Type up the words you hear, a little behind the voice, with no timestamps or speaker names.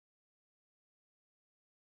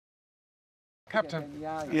Captain,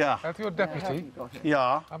 Yeah. as your deputy,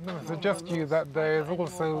 Yeah. I'm going to suggest to you that there is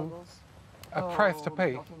also a price to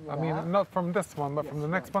pay. I mean, not from this one, but from the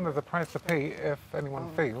next one, there's a price to pay if anyone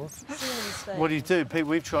fails. What do you do? Pete,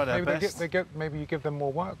 we've tried our best. Maybe you give them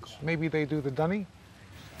more work. Maybe they do the dunny.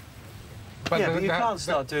 But you can't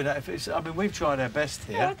start doing that if it's... I mean, we've tried our best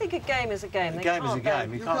here. No, I think a game is a game. A game is a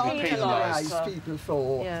game. You can't be penalised. People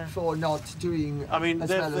for not doing as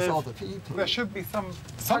well as other people. There should be something.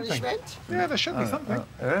 Punishment? Yeah, there should be something.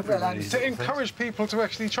 To encourage people to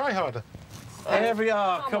actually try harder.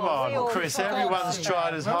 Come on, Chris, everyone's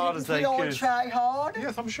tried as hard as they could. We all try hard?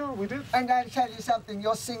 Yes, I'm sure we did. And I'll tell you something,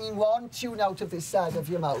 you're singing one tune out of this side of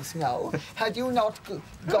your mouth now. Had you not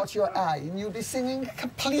got your eye, you'd be singing a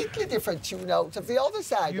completely different tune out of the other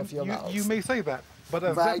side of your mouth. You may say that. But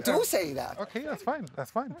I do say that. OK, that's fine,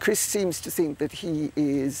 that's fine. Chris seems to think that he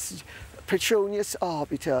is Petronius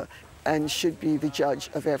arbiter and should be the judge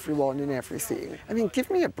of everyone and everything. I mean, give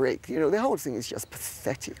me a break. You know, the whole thing is just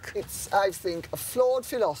pathetic. It's, I think, a flawed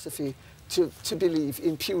philosophy to believe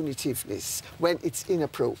in punitiveness when it's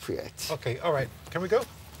inappropriate. OK, all right. Can we go?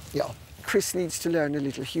 Yeah. Chris needs to learn a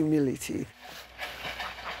little humility.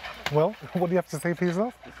 Well, what do you have to say for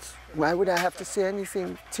yourself? Why would I have to say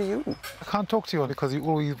anything to you? I can't talk to you because you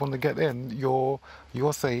always want to get in your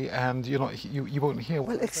say, and you won't hear.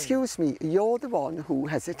 Well, excuse me, you're the one who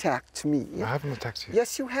has attacked me. I haven't attacked you.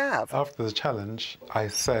 Yes, you have. After the challenge, I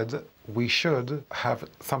said we should have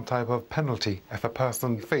some type of penalty if a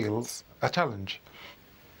person fails a challenge.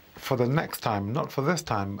 For the next time, not for this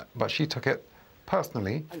time, but she took it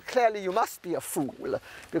personally. And clearly you must be a fool,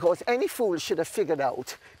 because any fool should have figured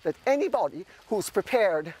out that anybody who's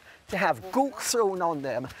prepared to have gook thrown on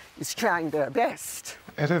them is trying their best.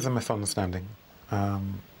 It is a misunderstanding.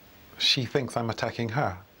 She thinks I'm attacking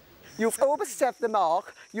her. You've overstepped the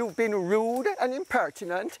mark, you've been rude and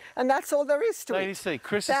impertinent, and that's all there is to it. Lady C,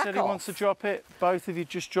 Chris has said he wants to drop it. Both of you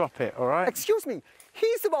just drop it, all right? Excuse me,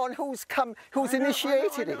 he's the one who's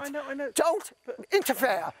initiated it. I know. Don't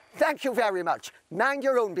interfere. Thank you very much. Mind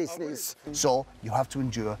your own business. So you have to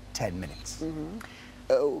endure 10 minutes.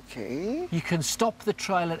 OK. You can stop the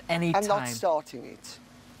trial at any time. I'm not starting it.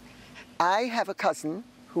 I have a cousin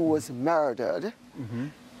who was murdered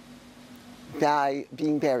by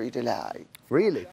being buried alive. Really?